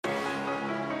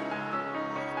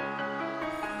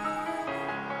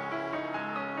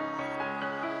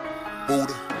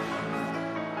Buddha.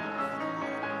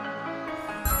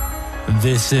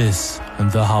 This is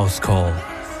the house call.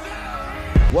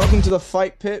 Welcome to the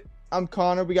Fight Pit. I'm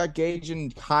Connor. We got Gage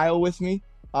and Kyle with me.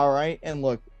 All right. And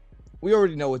look, we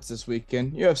already know what's this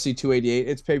weekend. UFC 288.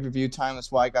 It's pay-per-view time. That's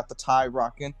why I got the tie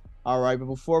rocking. All right. But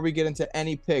before we get into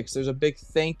any picks, there's a big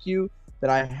thank you that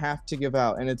I have to give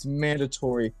out. And it's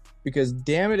mandatory because,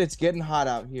 damn it, it's getting hot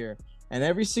out here. And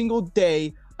every single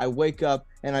day, I wake up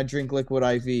and I drink liquid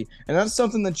IV. And that's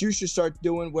something that you should start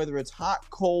doing, whether it's hot,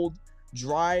 cold,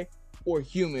 dry, or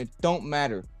humid. Don't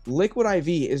matter. Liquid IV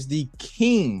is the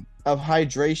king of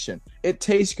hydration. It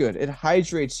tastes good. It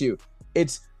hydrates you.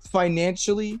 It's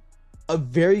financially a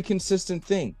very consistent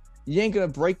thing. You ain't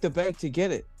going to break the bank to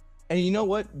get it. And you know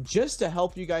what? Just to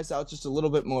help you guys out just a little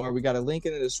bit more, we got a link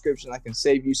in the description that can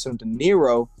save you some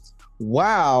dinero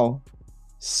while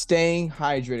staying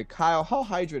hydrated. Kyle, how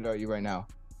hydrated are you right now?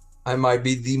 I might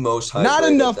be the most hydrated. Not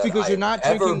enough because you're not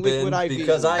drinking liquid IV.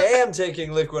 Because I am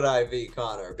taking liquid IV,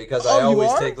 Connor. Because I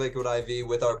always take liquid IV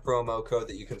with our promo code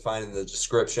that you can find in the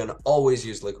description. Always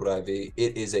use liquid IV.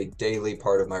 It is a daily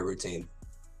part of my routine.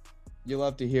 You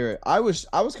love to hear it. I was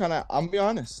kind of, I'm gonna be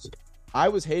honest, I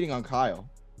was hating on Kyle.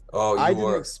 Oh, I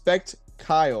didn't expect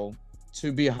Kyle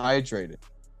to be hydrated.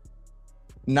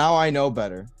 Now I know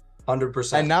better.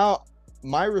 100%. And now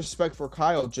my respect for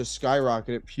Kyle just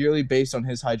skyrocketed purely based on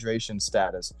his hydration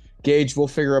status. Gage, we'll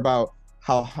figure about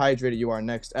how hydrated you are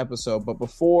next episode. But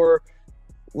before,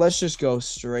 let's just go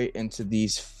straight into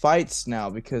these fights now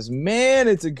because, man,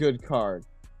 it's a good card.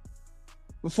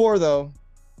 Before, though,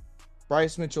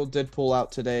 Bryce Mitchell did pull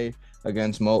out today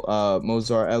against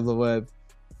Mozar Evloev.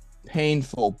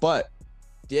 Painful, but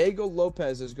Diego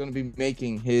Lopez is going to be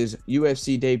making his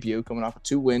UFC debut, coming off of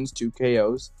 2 wins, 2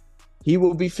 KOs. He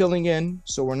will be filling in,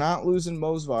 so we're not losing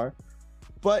Mozvar.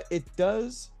 But it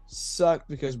does suck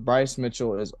because Bryce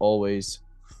Mitchell is always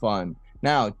fun.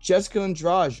 Now, Jessica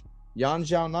Andrade, Yan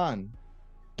Xiaonan.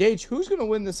 Gage, who's going to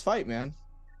win this fight, man?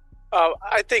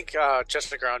 I think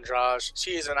Jessica Andrade.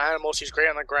 She's an animal. She's great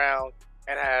on the ground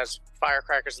and has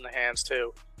firecrackers in the hands,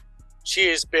 too. She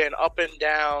has been up and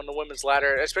down the women's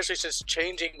ladder, especially since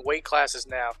changing weight classes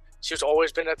now. She's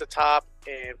always been at the top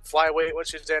in flyweight when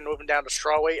she's then moving down to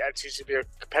strawweight. And she should be a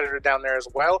competitor down there as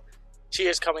well. She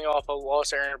is coming off a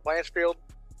loss to Erin Blanchfield,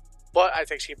 but I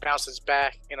think she bounces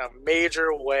back in a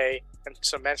major way and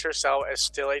cements herself as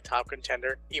still a top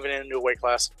contender, even in a new weight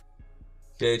class.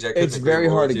 Gage, it's very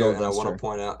hard to go. And I want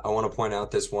to point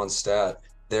out this one stat.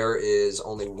 There is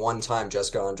only one time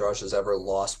Jessica Andrade has ever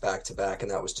lost back-to-back, and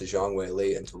that was to Zhang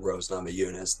Weili and to Rose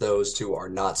Namajunas. Those two are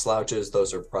not slouches.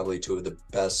 Those are probably two of the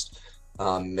best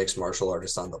mixed martial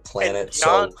artists on the planet.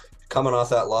 So coming off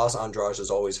that loss, Andrade is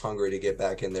always hungry to get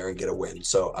back in there and get a win.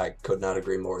 So I could not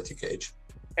agree more with you, Gage.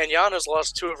 And Jan has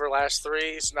lost 2 of her last 3.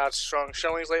 It's not strong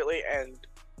showings lately, and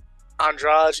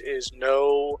Andrade is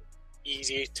no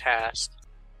easy task.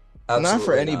 Absolutely not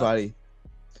for anybody.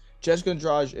 Jessica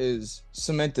Andrade is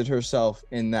cemented herself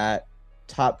in that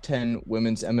top 10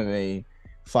 women's MMA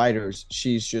fighters.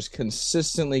 She's just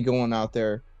consistently going out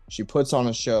there. She puts on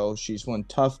a show. She's one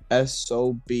tough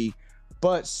SOB.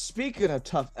 But speaking of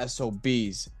tough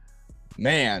SOBs,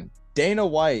 man, Dana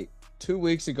White 2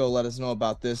 weeks ago let us know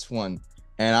about this one,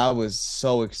 and I was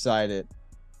so excited.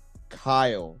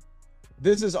 Kyle,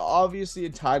 this is obviously a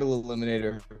title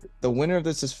eliminator. The winner of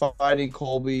this is fighting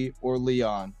Colby or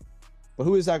Leon. But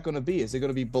who is that going to be? Is it going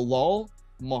to be Bilal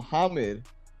Muhammad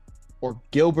or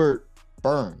Gilbert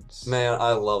Burns? Man,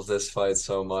 I love this fight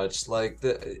so much. Like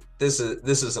this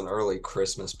is an early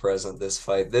Christmas present. This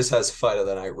fight. This has Fight of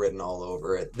the Night written all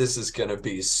over it. This is going to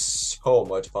be so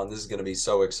much fun. This is going to be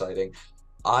so exciting.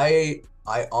 I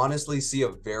honestly see a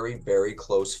very, very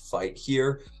close fight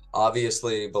here.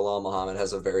 Obviously, Bilal Muhammad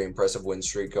has a very impressive win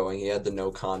streak going. He had the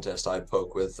no contest eye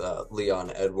poke with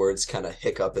Leon Edwards, kind of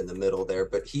hiccup in the middle there,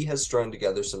 but he has strung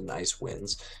together some nice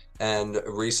wins and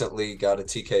recently got a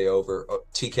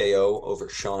TKO over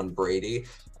Sean Brady,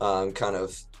 kind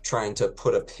of trying to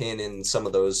put a pin in some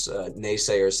of those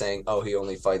naysayers saying, oh, he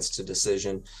only fights to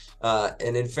decision.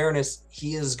 And in fairness,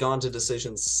 he has gone to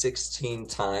decision 16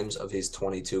 times of his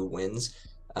 22 wins.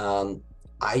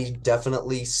 I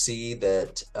definitely see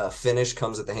that finish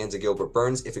comes at the hands of Gilbert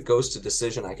Burns. If it goes to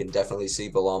decision, I can definitely see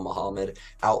Bilal Muhammad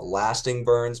outlasting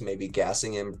Burns, maybe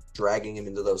gassing him, dragging him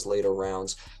into those later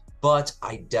rounds. But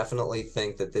I definitely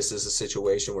think that this is a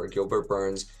situation where Gilbert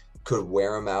Burns could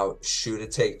wear him out, shoot a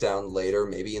takedown later,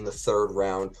 maybe in the 3rd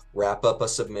round, wrap up a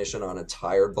submission on a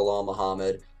tired Bilal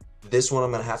Muhammad. This one I'm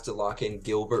going to have to lock in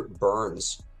Gilbert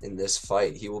Burns in this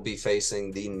fight. He will be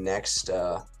facing the next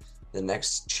the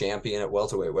next champion at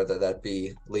welterweight, whether that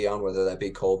be Leon, whether that be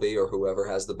Colby, or whoever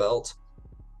has the belt.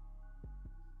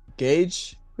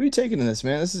 Gage, who are you taking in this,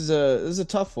 man? This is a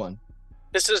tough one.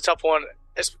 This is a tough one,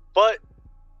 but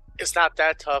it's not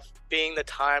that tough being the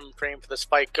time frame for this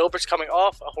fight. Gilbert's coming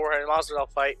off a Jorge Masvidal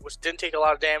fight, which didn't take a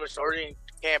lot of damage, already in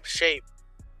camp shape.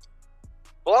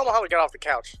 Bilal Muhammad got off the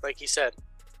couch, like he said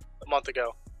a month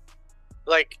ago.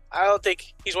 Like, I don't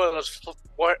think he's one of those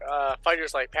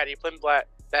fighters like Paddy Pimblett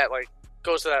that like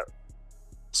goes to that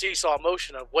seesaw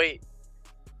motion of weight.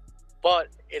 But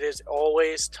it is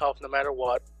always tough, no matter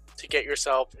what, to get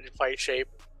yourself in fight shape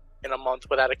in a month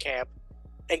without a camp.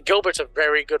 And Gilbert's a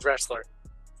very good wrestler.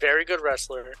 Very good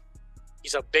wrestler.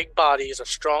 He's a big body. He's a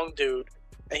strong dude.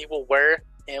 And he will wear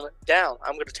him down.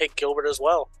 I'm going to take Gilbert as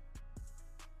well.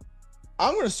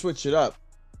 I'm going to switch it up.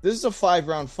 This is a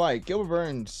 5-round fight. Gilbert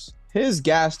Burns, his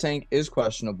gas tank is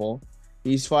questionable.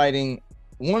 He's fighting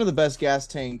one of the best gas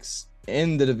tanks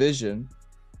in the division.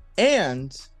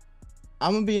 And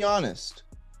I'm going to be honest.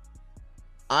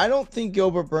 I don't think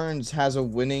Gilbert Burns has a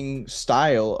winning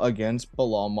style against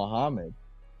Bilal Muhammad.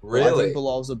 Really? I think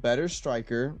Bilal's a better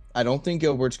striker. I don't think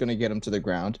Gilbert's going to get him to the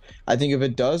ground. I think if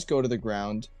it does go to the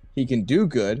ground, he can do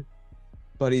good,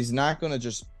 but he's not going to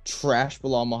just trash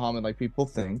Bilal Muhammad like people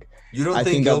think. You don't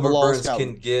think Gilbert Burns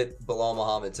can get Bilal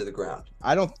Muhammad to the ground?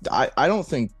 I don't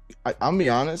think. I'm be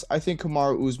honest. I think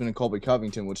Kamaru Usman and Colby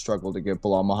Covington would struggle to get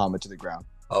Bilal Muhammad to the ground.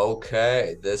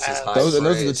 Okay, this is high those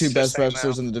praise. are the two best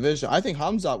wrestlers in the division. I think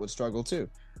Hamzat would struggle too.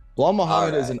 Bilal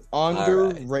Muhammad is an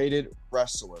underrated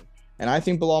wrestler. And I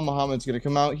think Bilal Muhammad's going to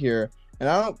come out here, and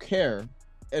I don't care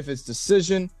if it's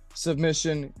decision,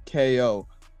 submission, KO.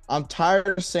 I'm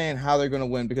tired of saying how they're going to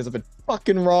win because I've been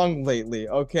fucking wrong lately,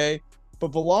 okay? But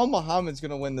Bilal Muhammad's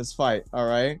going to win this fight, all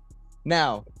right?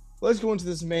 Now, let's go into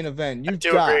this main event. I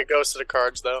do agree it goes to the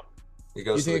cards, though. You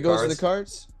think it goes to the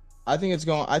cards? I think it's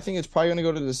probably going to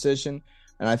go to the decision,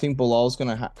 and I think Bilal's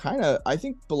going to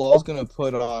Bilal's going to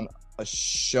put on a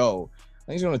show. I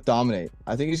think he's going to dominate.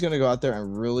 I think he's going to go out there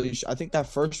and really... I think that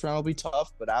first round will be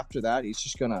tough, but after that, he's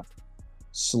just going to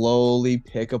slowly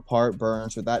pick apart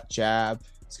Burns with that jab.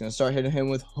 He's going to start hitting him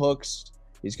with hooks.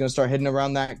 He's going to start hitting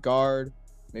around that guard,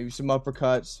 maybe some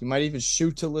uppercuts. He might even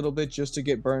shoot a little bit just to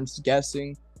get Burns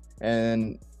guessing.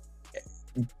 And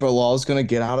Bilal's going to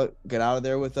get out of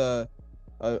there with a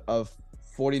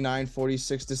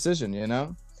 49-46 decision, you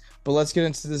know? But let's get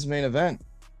into this main event.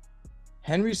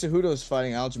 Henry Cejudo is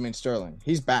fighting Aljamain Sterling.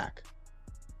 He's back.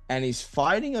 And he's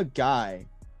fighting a guy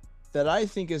that I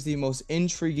think is the most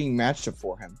intriguing matchup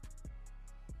for him.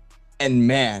 And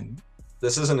man,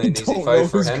 this isn't an easy fight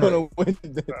for Henry. Gonna win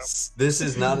this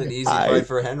is not an easy fight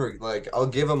for Henry. Like, I'll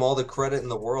give him all the credit in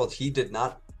the world. He did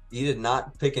not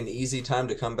pick an easy time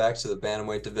to come back to the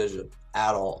bantamweight division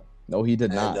at all. No, he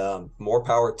did not. And more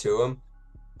power to him.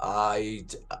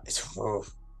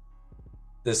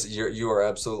 You are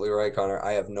absolutely right, Connor.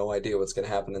 I have no idea what's going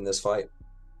to happen in this fight.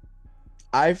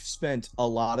 I've spent a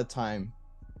lot of time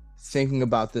thinking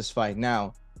about this fight.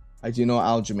 Now, I do know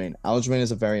Aljamain. Aljamain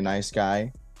is a very nice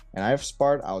guy, and I've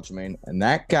sparred Aljamain, and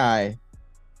that guy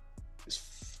is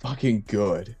fucking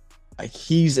good. Like,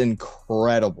 he's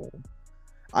incredible.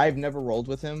 I've never rolled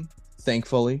with him,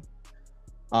 thankfully.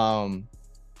 But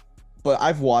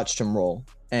I've watched him roll.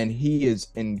 And he is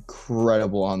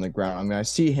incredible on the ground. I mean, I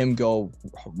see him go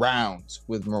rounds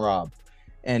with Merab,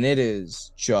 and it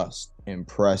is just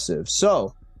impressive.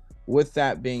 So, with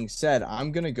that being said,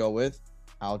 I'm going to go with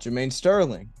Aljamain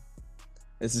Sterling.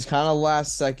 This is kind of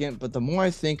last second, but the more I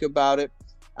think about it,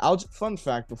 fun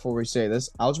fact before we say this,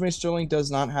 Aljamain Sterling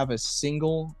does not have a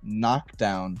single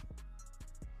knockdown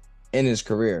in his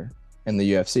career in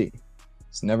the UFC.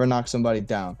 He's never knocked somebody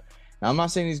down. Now, I'm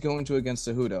not saying he's going to against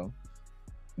Cejudo,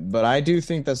 but I do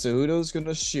think that Cejudo's going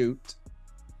to shoot.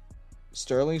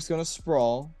 Sterling's going to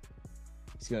sprawl.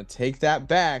 He's going to take that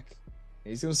back.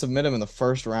 He's going to submit him in the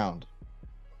first round.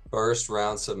 First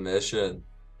round submission.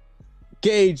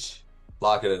 Gage.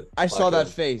 Lock it in. I saw that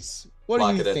face. What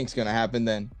do you think's going to happen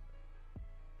then?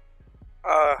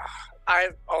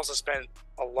 I've also spent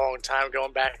a long time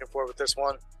going back and forth with this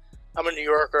one. I'm a New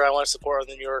Yorker. I want to support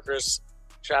the New Yorkers.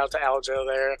 Shout out to Aljo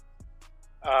there.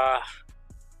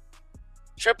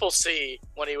 Triple C,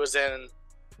 when he was in,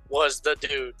 was the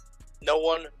dude. No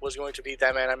one was going to beat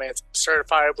that man. I mean, it's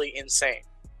certifiably insane.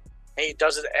 And he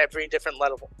does it at every different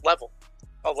level.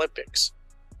 Olympics,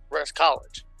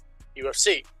 college,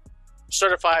 UFC,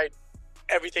 certified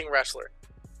everything wrestler.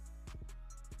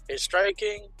 His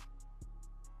striking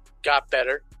got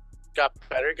better, could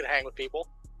hang with people.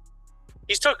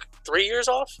 He's took 3 years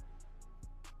off,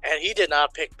 and he did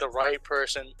not pick the right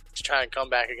person to try and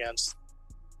come back against.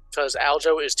 because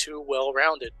Aljo is too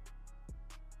well-rounded.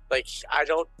 Like, I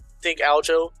don't think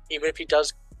Aljo, even if he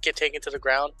does get taken to the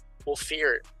ground, will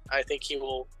fear it. I think he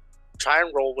will try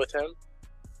and roll with him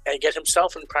and get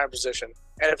himself in prime position.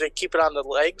 And if they keep it on the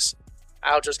legs,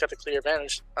 Aljo's got the clear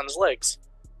advantage on his legs.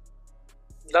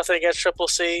 Nothing against Triple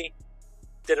C.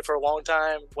 Did it for a long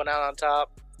time, went out on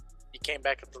top. He came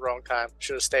back at the wrong time.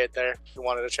 Should have stayed there if he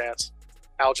wanted a chance.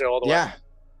 Aljo all the way. Yeah.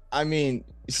 I mean,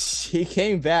 he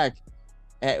came back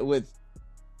with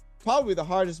probably the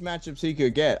hardest matchups he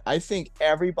could get. I think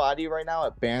everybody right now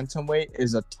at bantamweight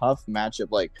is a tough matchup.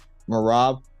 Like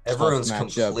Marab, everyone's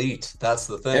complete. That's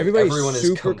the thing. Everyone is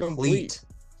super complete.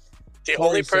 The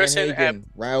only person at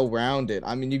well-rounded.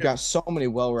 I mean, you got so many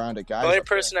well-rounded guys. The only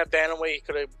person at bantamweight he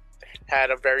could have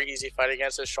had a very easy fight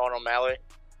against is Sean O'Malley,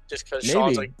 just because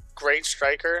Sean's a great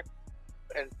striker,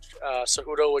 and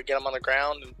Cejudo would get him on the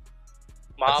ground. And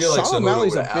I feel like Sean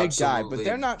O'Malley's a big guy, but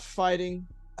they're not fighting.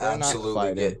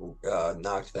 Get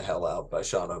knocked the hell out by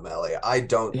Sean O'Malley. I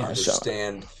don't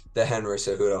understand the Henry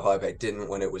Cejudo hype. I didn't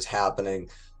when it was happening.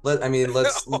 Let's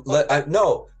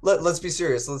be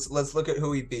serious. Let's look at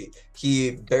who he beat.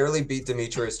 He barely beat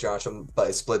Demetrius Johnson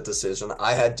by split decision.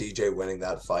 I had DJ winning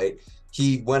that fight.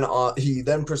 He went on. He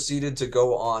then proceeded to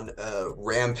go on a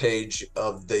rampage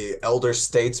of the elder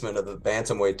statesmen of the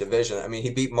bantamweight division. I mean, he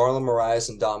beat Marlon Moraes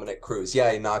and Dominic Cruz.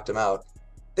 Yeah, he knocked him out.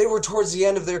 They were towards the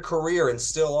end of their career and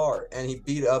still are. And he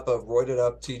beat up a roided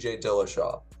up TJ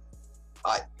Dillashaw.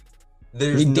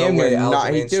 There's no way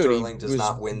Aljamain Sterling does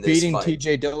not win this fight.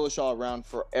 Beating TJ Dillashaw around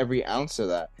for every ounce of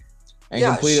that. And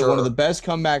completed one of the best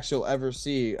comebacks you'll ever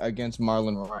see against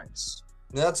Marlon Moraes.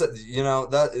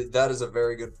 That is a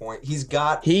very good point. He's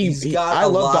got I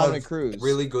love Dominic Cruz.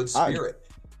 Really good spirit.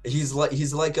 He's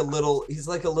like a little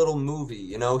movie,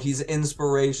 you know, he's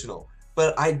inspirational.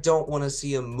 But I don't want to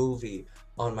see a movie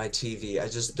on my TV. I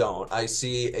just don't. I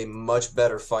see a much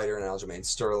better fighter in Aljamain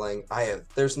Sterling.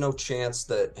 There's no chance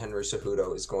that Henry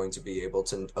Cejudo is going to be able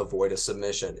to avoid a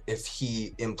submission if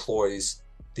he employs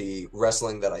the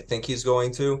wrestling that I think he's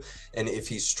going to, and if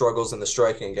he struggles in the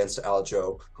striking against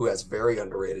Aljo, who has very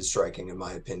underrated striking in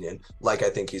my opinion, like I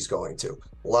think he's going to.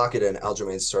 Lock it in,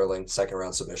 Aljamain Sterling, second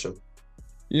round submission.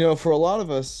 You know, for a lot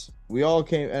of us, we all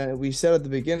came and we said at the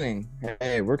beginning,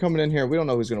 hey, we're coming in here, we don't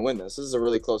know who's going to win this. This is a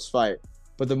really close fight.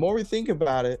 But the more we think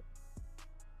about it,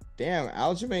 damn,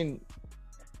 Aljamain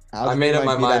I made up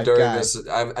my mind during this.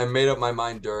 I made up my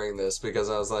mind during this because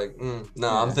I was like,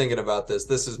 I'm thinking about this.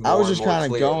 This is more. I was just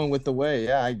kind of going with the way.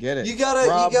 Yeah, I get it. You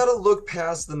gotta look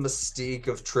past the mystique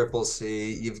of Triple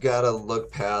C. You've got to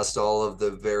look past all of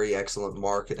the very excellent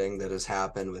marketing that has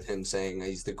happened with him saying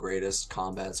he's the greatest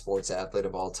combat sports athlete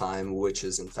of all time, which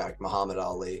is in fact Muhammad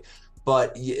Ali.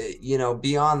 But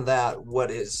beyond that, what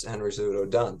has Henry Cejudo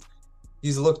done?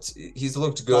 He's looked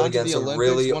good against some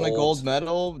really won a gold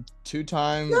medal 2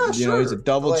 times. Yeah, sure. He's a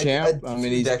double champ. I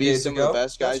mean, he's beat some of the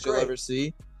best guys you'll ever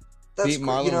see. Beat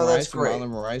Marlon Moraes. Marlon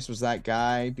Moraes was that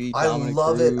guy. Beat Dominic Cruz. I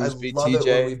love it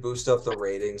when we boost up the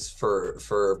ratings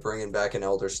for bringing back an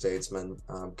elder statesman.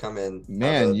 Come in,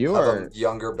 man. You are a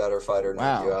younger, better fighter.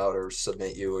 Knock you out or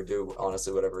submit you or do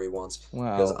honestly whatever he wants.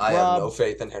 Wow. Because I have no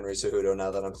faith in Henry Cejudo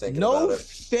now that I'm thinking about it. No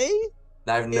faith.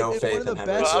 I have no faith in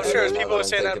Henry. Well, I'm sure people were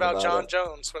saying that about John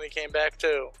Jones when he came back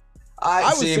too. I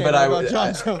was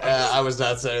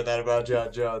not saying that about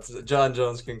John Jones. John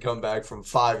Jones can come back from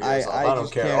 5 years off. I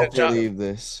don't care. I can't believe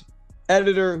this.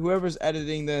 Editor, whoever's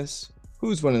editing this,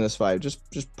 who's winning this fight?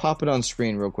 Just pop it on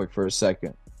screen real quick for a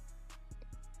second.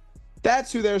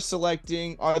 That's who they're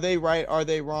selecting. Are they right? Are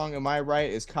they wrong? Am I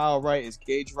right? Is Kyle right? Is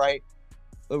Gage right?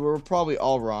 We're probably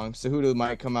all wrong. Cejudo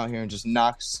might come out here and just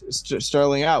knock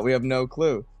Sterling out. We have no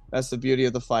clue. That's the beauty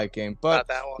of the fight game. But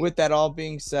with that all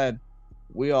being said,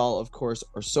 we all, of course,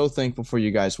 are so thankful for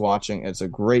you guys watching. It's a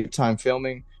great time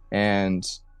filming. And,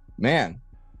 man,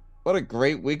 what a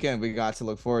great weekend we got to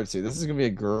look forward to. This is going to be a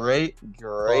great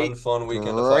fun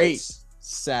weekend of fights.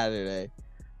 Saturday.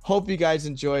 Hope you guys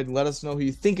enjoyed. Let us know who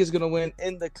you think is going to win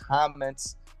in the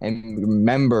comments. And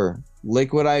remember,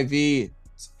 Liquid IV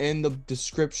in the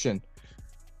description.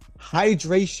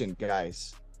 Hydration,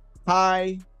 guys.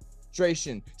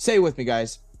 Hydration. Say it with me,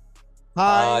 guys.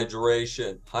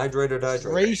 Hydration. Hydrate or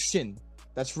dihydrate. Hydration.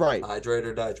 That's right. Hydrate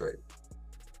or dihydrate.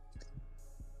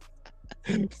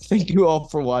 Thank you all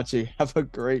for watching. Have a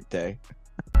great day.